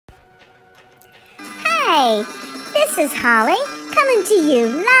Hi, this is Holly coming to you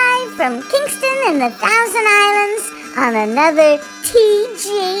live from Kingston and the Thousand Islands on another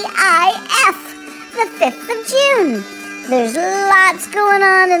TGIF, the 5th of June. There's lots going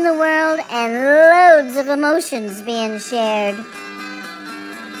on in the world and loads of emotions being shared.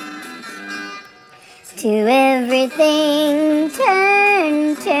 To everything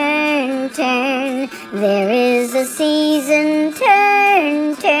turn, turn, turn. There is a season,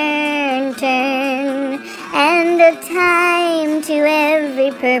 turn, turn, turn. And a time to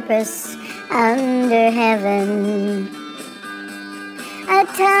every purpose under heaven. A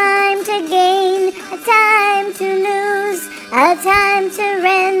time to gain, a time to lose, a time to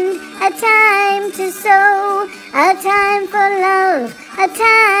rend, a time to sow, a time for love, a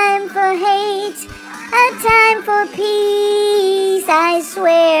time for hate, a time for peace. I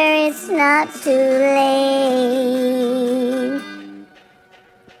swear it's not too late.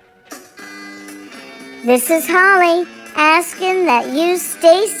 This is Holly asking that you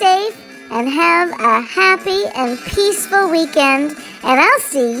stay safe and have a happy and peaceful weekend. And I'll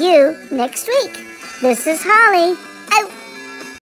see you next week. This is Holly.